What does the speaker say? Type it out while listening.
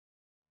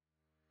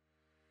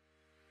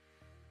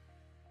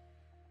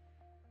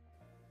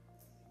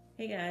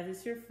Hey guys,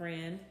 it's your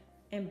friend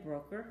and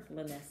broker,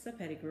 Lanessa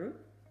Pettigrew.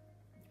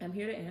 I'm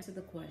here to answer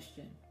the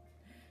question.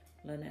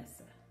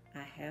 Lanessa,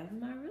 I have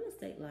my real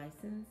estate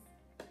license,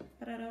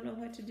 but I don't know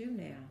what to do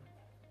now.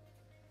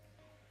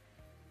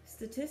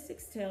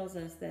 Statistics tells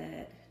us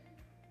that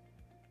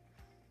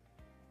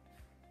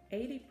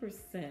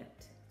 80%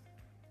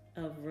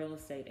 of real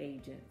estate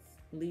agents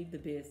leave the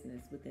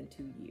business within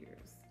 2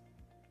 years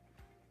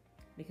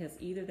because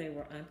either they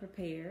were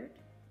unprepared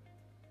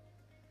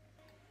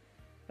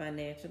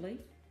financially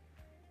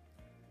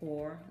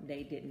or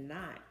they did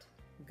not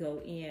go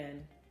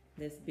in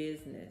this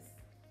business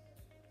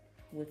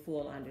with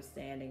full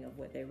understanding of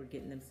what they were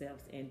getting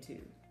themselves into.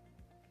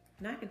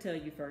 And I can tell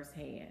you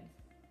firsthand,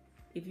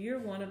 if you're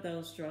one of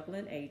those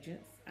struggling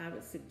agents, I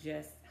would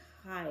suggest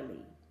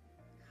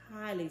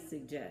highly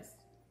suggest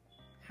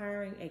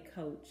hiring a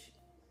coach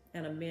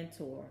and a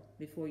mentor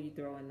before you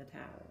throw in the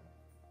towel.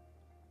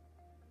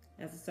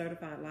 As a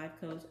certified life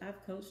coach,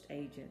 I've coached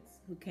agents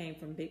who came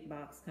from big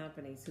box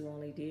companies who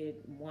only did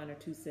 1 or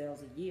 2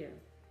 sales a year.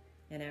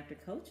 And after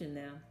coaching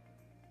them,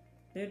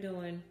 they're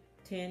doing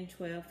 10,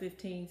 12,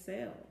 15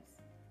 sales.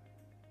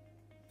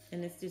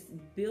 And it's just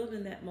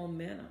building that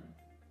momentum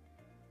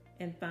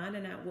and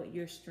finding out what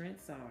your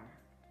strengths are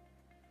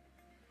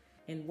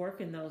and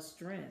working those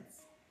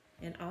strengths,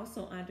 and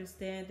also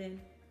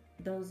understanding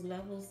those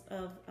levels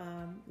of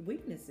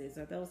weaknesses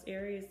or those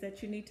areas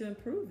that you need to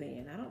improve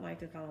in. I don't like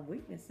to call them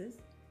weaknesses.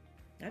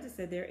 I just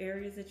said there are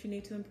areas that you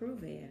need to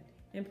improve in.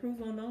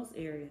 Improve on those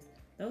areas.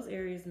 Those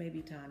areas may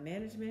be time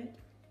management.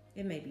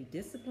 It may be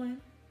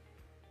discipline.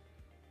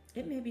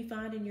 It may be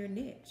finding your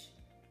niche.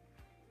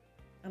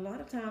 A lot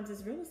of times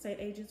as real estate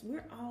agents,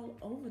 we're all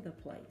over the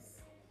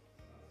place.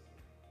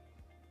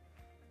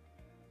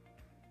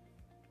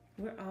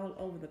 We're all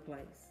over the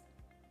place.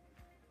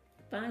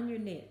 Find your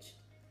niche.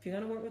 If you're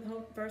going to work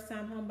with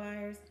first-time home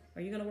buyers,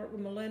 or you're going to work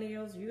with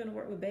millennials, or you're going to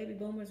work with baby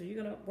boomers, or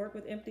you're going to work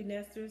with empty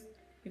nesters,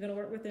 you're going to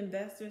work with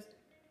investors,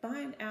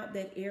 find out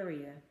that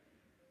area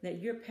that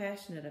you're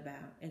passionate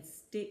about and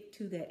stick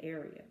to that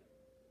area.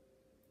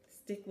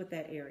 Stick with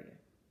that area.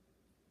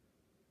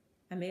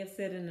 I may have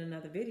said in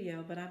another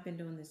video, but I've been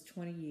doing this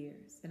 20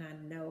 years, and I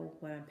know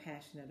what I'm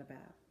passionate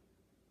about.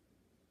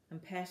 I'm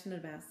passionate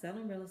about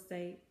selling real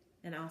estate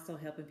and also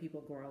helping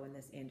people grow in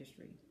this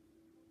industry,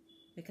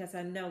 because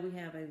I know we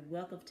have a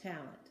wealth of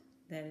talent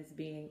that is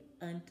being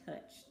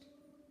untouched.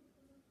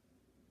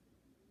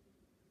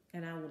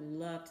 And I would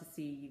love to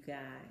see you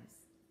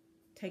guys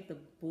take the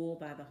bull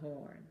by the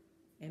horn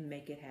and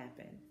make it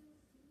happen.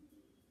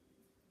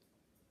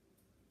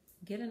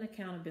 Get an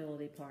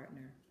accountability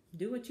partner.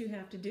 Do what you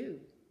have to do.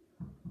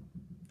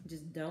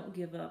 Just don't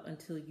give up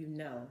until you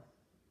know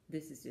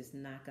this is just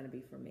not going to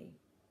be for me.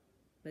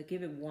 But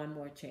give it one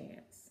more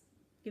chance.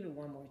 Give it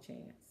one more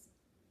chance.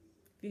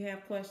 If you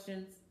have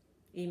questions,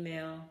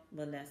 email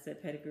Lanessa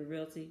at Pettigrew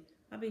Realty.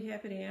 I'll be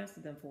happy to answer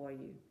them for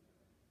you.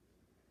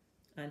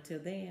 Until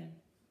then,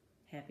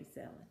 happy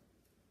selling.